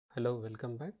Hello,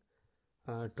 welcome back.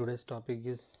 Today's topic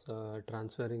is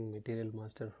transferring material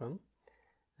master from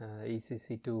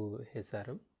ECC to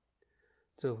SRM.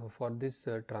 So for this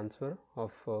transfer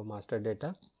of master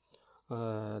data,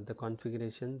 the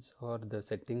configurations or the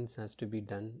settings has to be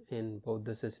done in both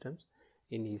the systems,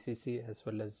 in ECC as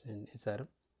well as in SRM.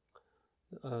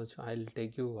 So I'll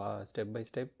take you step by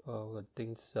step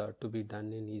things to be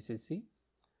done in ECC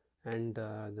and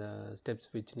the steps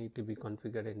which need to be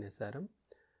configured in SRM,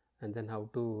 and then how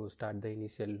to start the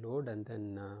initial load, and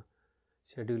then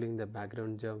scheduling the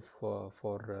background job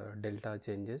for delta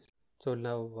changes. So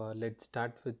now let's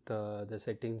start with the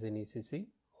settings in ECC.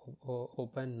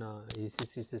 Open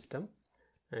ECC system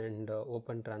and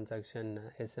open transaction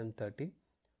SM30.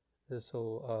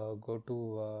 So go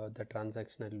to the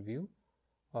transactional view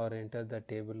or enter the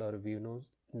table or view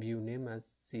name as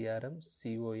CRM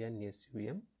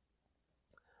CON-SUM.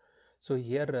 So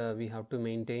here we have to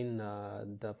maintain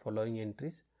the following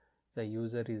entries. The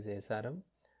user is SRM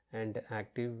and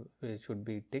active should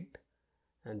be ticked,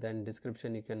 and then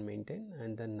description you can maintain,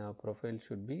 and then profile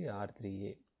should be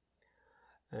R3A.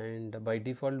 And by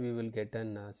default we will get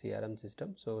an CRM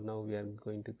system. So now we are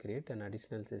going to create an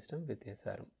additional system with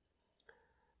SRM.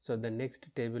 So the next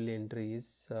table entry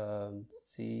is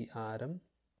CRM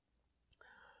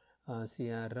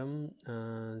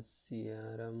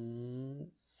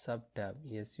subtab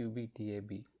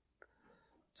SUBTAB.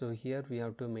 So here we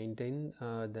have to maintain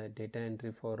the data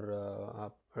entry for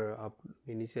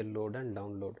initial load and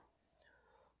download.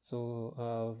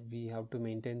 So we have to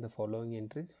maintain the following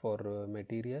entries for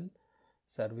material,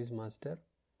 service master,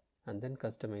 and then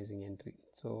customizing entry.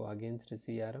 So against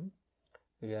CRM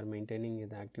we are maintaining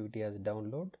the activity as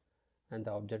download and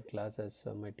the object class as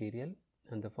material,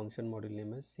 and the function module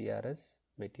name is CRS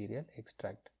material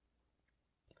extract.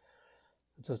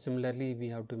 So similarly we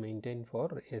have to maintain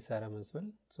for SRM as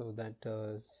well. So that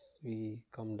we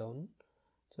come down,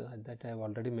 so that I have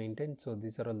already maintained. So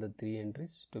these are all the three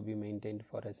entries to be maintained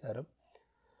for SRM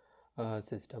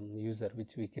system user,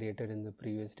 which we created in the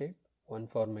previous state. One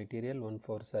for material, one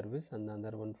for service, and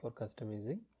another one for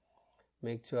customizing.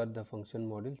 Make sure the function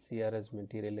module CRS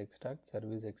material extract,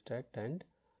 service extract, and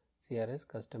CRS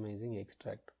customizing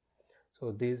extract.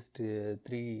 So these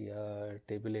three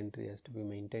table entry has to be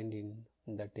maintained in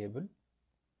the table.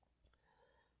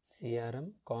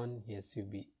 CRM con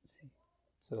SUB.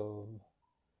 So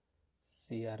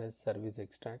CRS service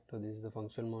extract. So this is the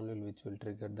function module which will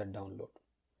trigger the download.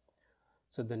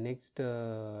 So the next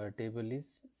table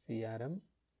is CRM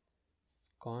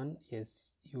con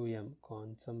SUM.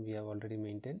 Consum we have already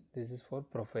maintained. This is for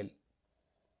profile.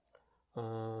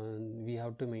 We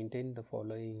have to maintain the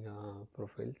following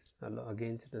profiles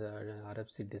against the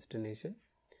RFC destination,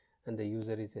 and the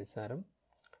user is SRM,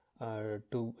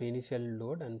 to initial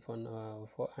load and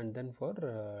then for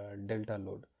delta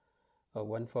load,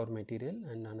 one for material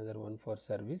and another one for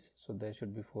service. So there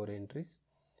should be 4 entries.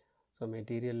 So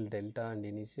material delta and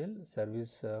initial,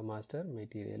 service master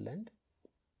material and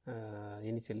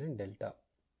initial and delta.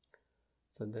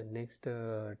 So the next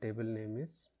table name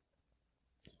is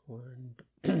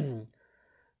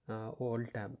all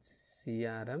tab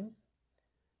CRM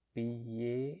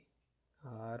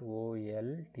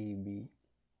PAROLTB.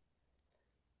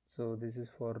 So this is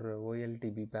for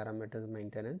OLTB parameters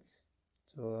maintenance.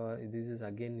 So this is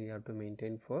again we have to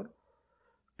maintain for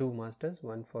 2 masters,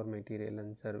 one for material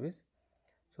and service.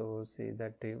 So say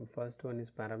that first one is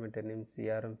parameter name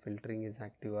CRM filtering is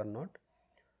active or not.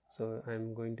 So I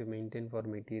am going to maintain for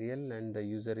material, and the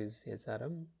user is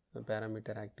SRM,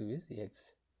 parameter active is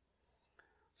X.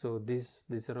 So these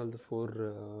are all the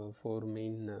four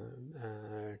main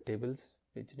tables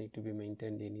which need to be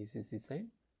maintained in ECC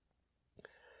side.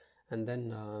 And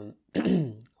then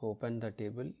open the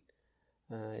table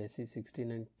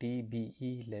SE16 and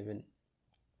TBE11.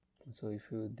 So if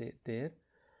you there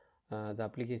the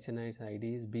application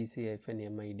ID is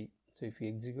BC-MID. So if you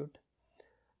execute,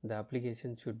 the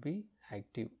application should be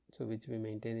active, so which we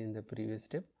maintained in the previous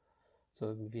step.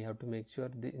 So we have to make sure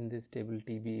in this table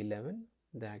TB11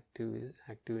 the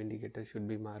active indicator should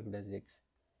be marked as X.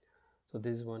 So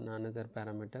this another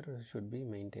parameter should be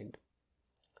maintained.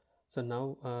 So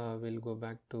now we'll go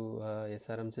back to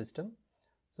SRM system.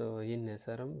 So in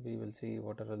SRM we will see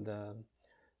what are all the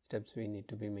steps we need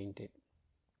to be maintained.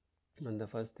 And the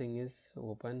first thing is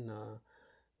open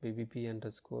BBP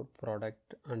underscore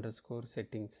product underscore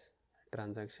settings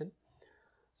transaction.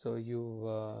 So you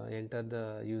enter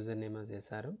the username as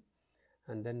SRM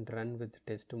and then run with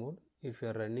test mode. If you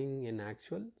are running in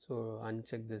actual, so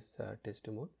uncheck this test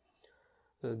mode.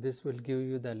 So this will give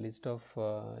you the list of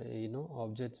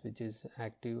objects which is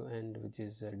active and which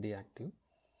is deactive.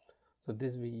 So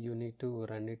this you need to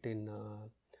run it in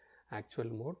actual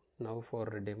mode. Now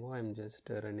for demo I am just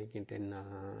running it in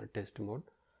test mode.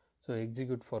 So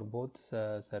execute for both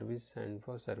service and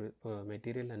for service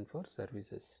material and for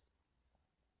services.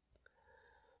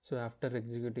 So after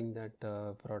executing that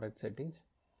product settings,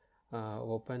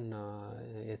 open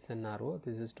SNRO.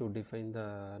 This is to define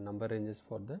the number ranges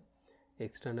for the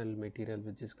external material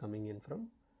which is coming in from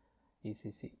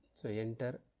ECC. So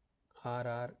enter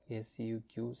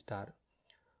RRSEQ star.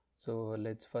 So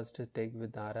let's first take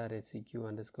with RRSEQ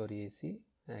underscore AC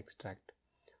extract.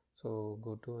 So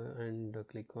go to and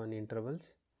click on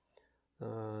intervals.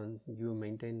 You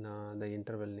maintain the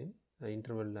interval name,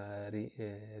 interval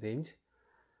range.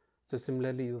 So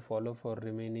similarly you follow for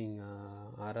remaining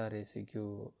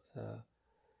RRSEQ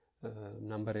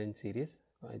number range series.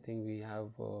 I think we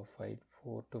have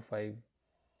 4 to 5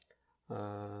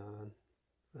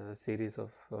 series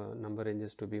of number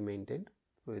ranges to be maintained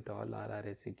with all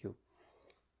RRSEQ.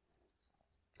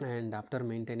 And after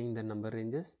maintaining the number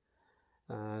ranges,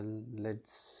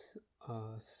 let's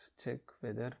check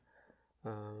whether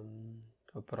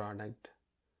a product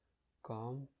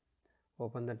com,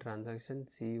 open the transaction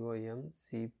COM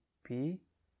CP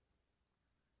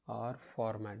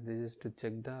format. This is to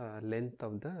check the length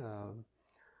of the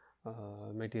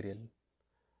material.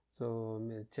 So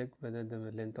check whether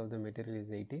the length of the material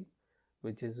is 18,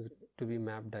 which is to be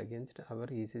mapped against our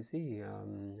ECC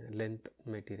length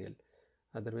material.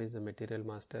 Otherwise the material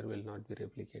master will not be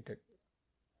replicated.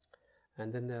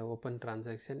 And then the open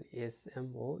transaction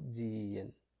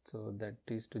SMOGEN. So that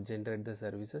is to generate the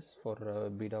services for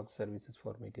BDOC services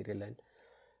for material and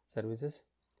services.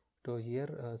 So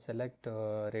here select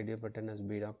radio button as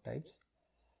BDOC types,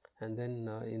 and then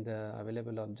in the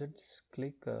available objects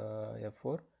click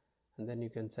F4, and then you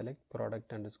can select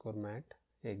product underscore mat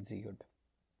execute.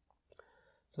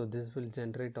 So this will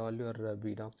generate all your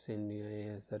BDOCs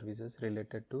in services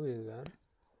related to your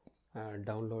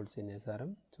downloads in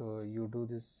SRM. So you do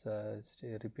this,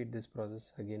 repeat this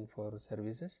process again for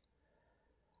services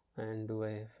and do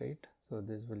F8. So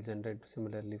this will generate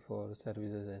similarly for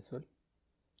services as well.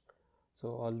 So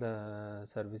all the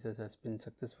services has been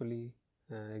successfully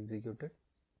executed.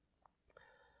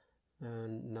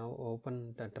 And now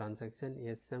open the transaction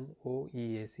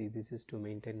SMOEAC. This is to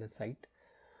maintain a site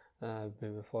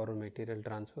for material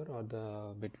transfer or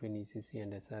the between ECC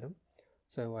and SRM.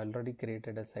 So I've already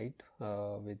created a site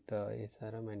with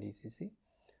SRM and ECC.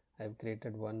 I've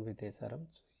created one with SRM.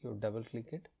 So you double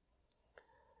click it,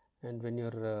 and when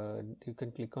you're you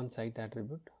can click on site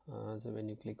attribute. So when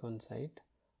you click on site,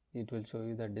 it will show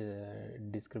you the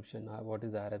description, what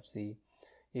is the RFC.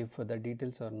 If the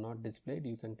details are not displayed,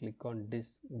 you can click on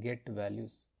get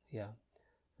values,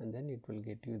 and then it will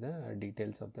get you the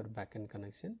details of the backend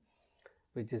connection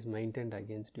which is maintained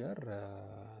against your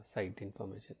site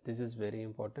information. This is very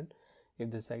important. If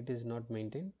the site is not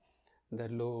maintained, the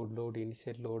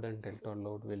initial load and delta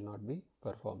load will not be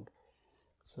performed.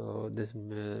 So this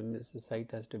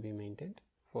site has to be maintained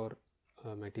for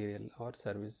material or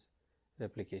service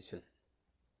replication.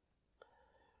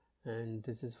 And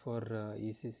this is for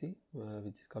ECC,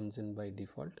 which comes in by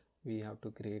default. We have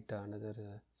to create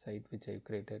another site which I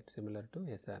created similar to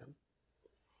SRM.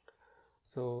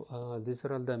 So these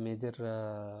are all the major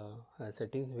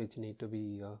settings which need to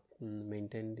be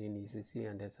maintained in ECC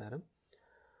and SRM.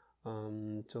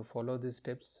 So follow these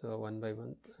steps one by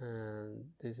one.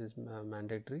 This is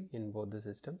mandatory in both the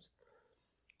systems.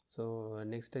 So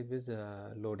next step is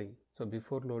loading. So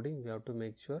before loading, we have to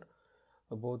make sure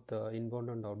both inbound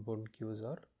and outbound queues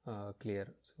are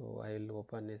clear. So I will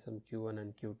open SMQ1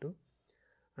 and Q2,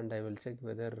 and I will check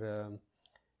whether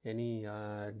any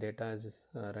data is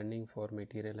running for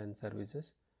material and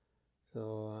services.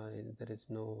 So there is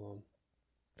no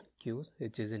queues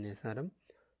which is in SRM.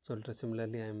 So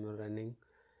similarly I am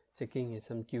checking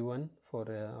SMQ1 for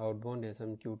outbound,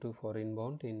 SMQ2 for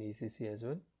inbound in ECC as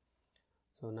well.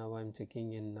 So now I am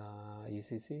checking in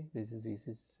ECC. This is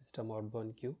ECC system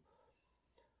outbound queue.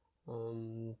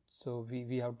 So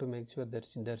we have to make sure that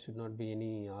there should not be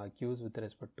any queues with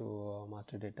respect to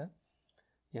master data.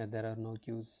 There are no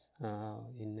queues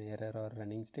in error or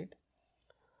running state.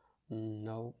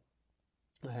 Now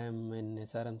I am in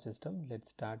SRM system. Let's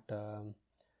start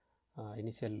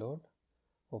initial load.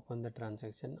 Open the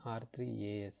transaction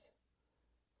R3AS.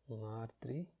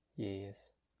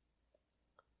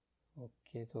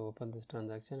 Okay, so open this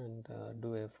transaction and do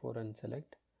F4 and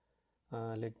select.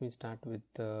 Let me start with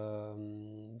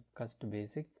cust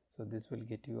basic. So this will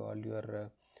get you all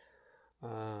your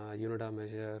unit of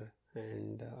measure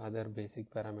and other basic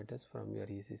parameters from your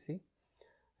ECC.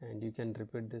 and you can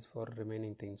repeat this for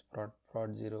remaining things,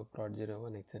 prod 0, prod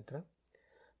 01, etc.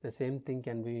 The same thing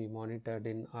can be monitored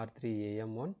in R3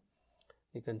 AM1.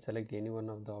 You can select any one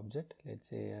of the object, let's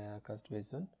say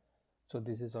customized one. So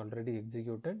this is already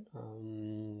executed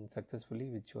successfully,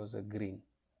 which shows a green.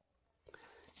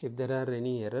 If there are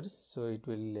any errors, so it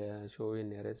will show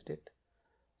in error state.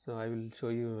 So I will show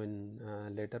you in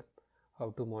later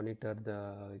how to monitor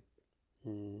the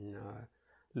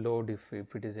load if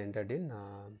it is entered in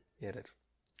error.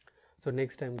 So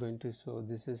next I am going to show,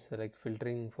 this is like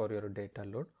filtering for your data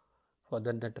load. For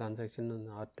that, the transaction on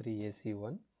R3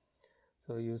 AC1.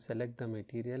 So you select the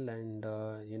material, and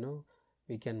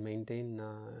we can maintain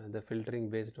the filtering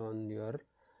based on your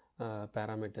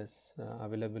parameters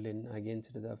available in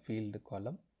against the field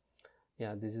column.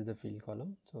 Yeah, this is the field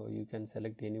column. So you can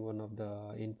select any one of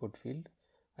the input field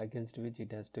against which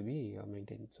it has to be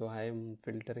maintained. So I am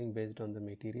filtering based on the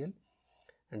material,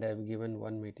 and I have given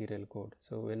one material code.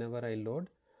 So whenever I load,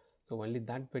 so only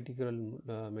that particular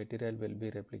material will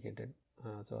be replicated.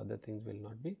 So other things will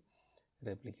not be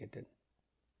replicated.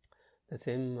 The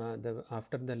same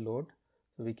after the load,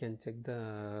 so we can check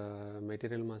the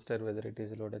material master whether it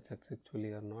is loaded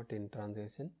successfully or not in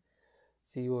transaction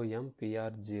COM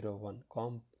PR01,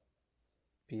 comp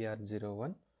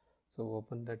PR01. So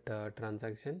open that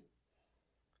transaction.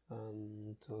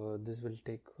 So this will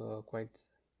take quite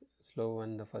slow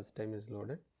when the first time is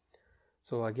loaded.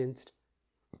 So against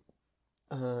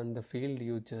the field,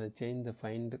 you change the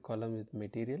find column with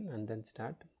material and then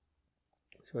start.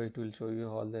 So it will show you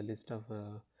all the list of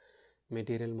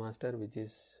material master which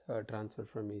is transferred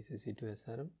from ECC to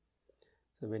SRM.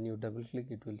 So when you double click,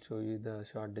 it will show you the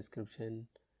short description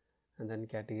and then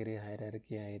category,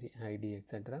 hierarchy, ID,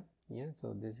 etc. Yeah,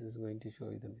 so this is going to show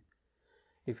you the.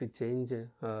 If you change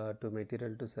to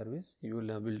material to service, you will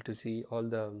be able to see all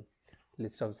the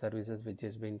list of services which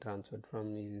is being transferred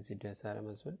from ECC to SRM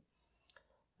as well.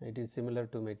 It is similar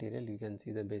to material. You can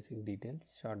see the basic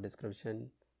details, short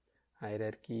description,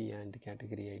 hierarchy, and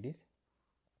category IDs.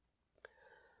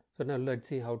 So now let's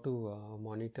see how to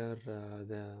monitor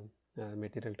the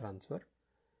material transfer.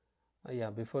 Yeah,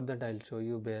 before that I'll show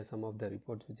you some of the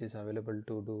reports which is available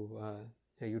to do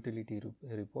utility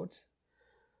reports.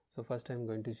 So first I'm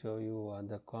going to show you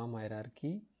the COM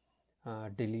hierarchy,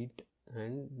 delete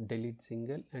and delete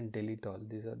single and delete all.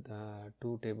 These are the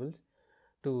two tables,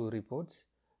 two reports.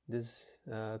 This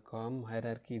COM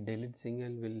hierarchy delete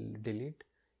single will delete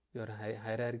your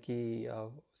hierarchy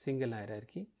of single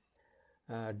hierarchy.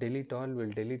 Delete all will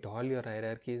delete all your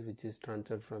hierarchies which is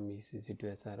transferred from ECC to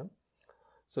SRM.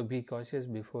 So be cautious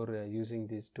before using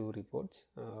these two reports.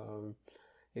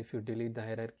 If you delete the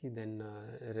hierarchy, then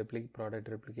product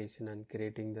replication and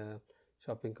creating the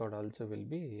shopping cart also will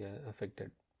be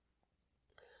affected.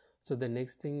 So the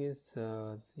next thing is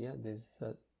this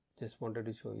just wanted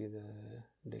to show you the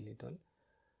delete all.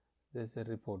 There's a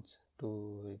reports,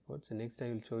 two reports. So next I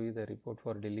will show you the report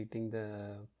for deleting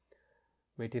the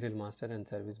material master and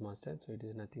service master. So it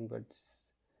is nothing but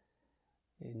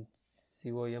in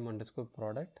COM underscore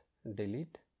product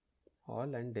delete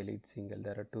all and delete single.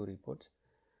 There are two reports.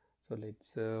 So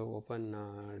let's open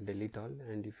delete all,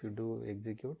 and if you do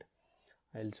execute,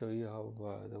 I'll show you how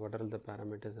what are the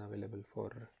parameters available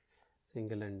for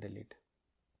single and delete.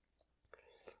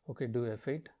 Okay, do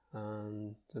F8.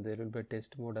 So there will be a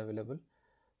test mode available.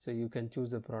 So you can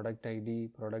choose the product ID,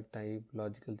 product type,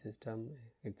 logical system,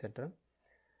 etc.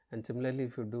 And similarly,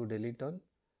 if you do delete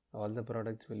all the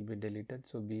products will be deleted.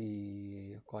 So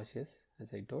be cautious,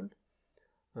 as I told.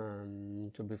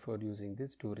 So before using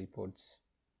these two reports.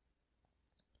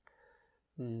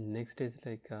 Next is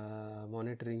like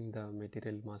monitoring the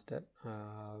material master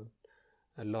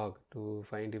log to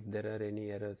find if there are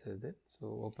any errors there.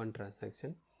 So open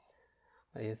transaction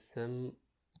SMW01.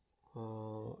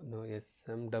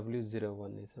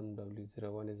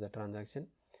 SMW01 is the transaction.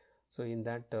 So in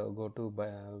that go to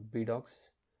BDocs,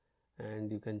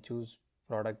 and you can choose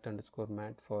product underscore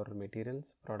mat for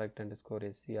materials, product underscore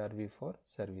SCRV for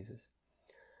services,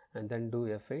 and then do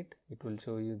F8. It will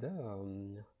show you the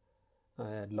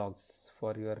logs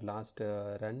for your last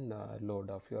run load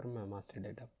of your master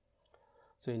data.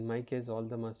 So in my case, all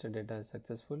the master data is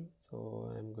successful. So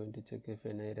I am going to check if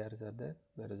any errors are there.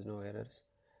 There is no errors.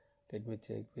 Let me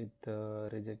check with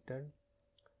rejected.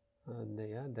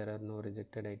 There are no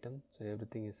rejected items. So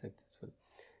everything is successful.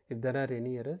 If there are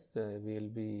any errors, we will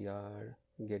be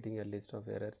getting a list of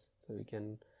errors. So we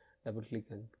can double click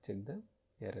and check the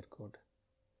error code.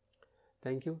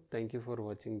 Thank you for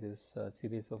watching this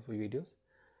series of videos.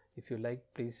 If you like,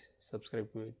 please subscribe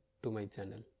to my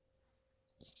channel.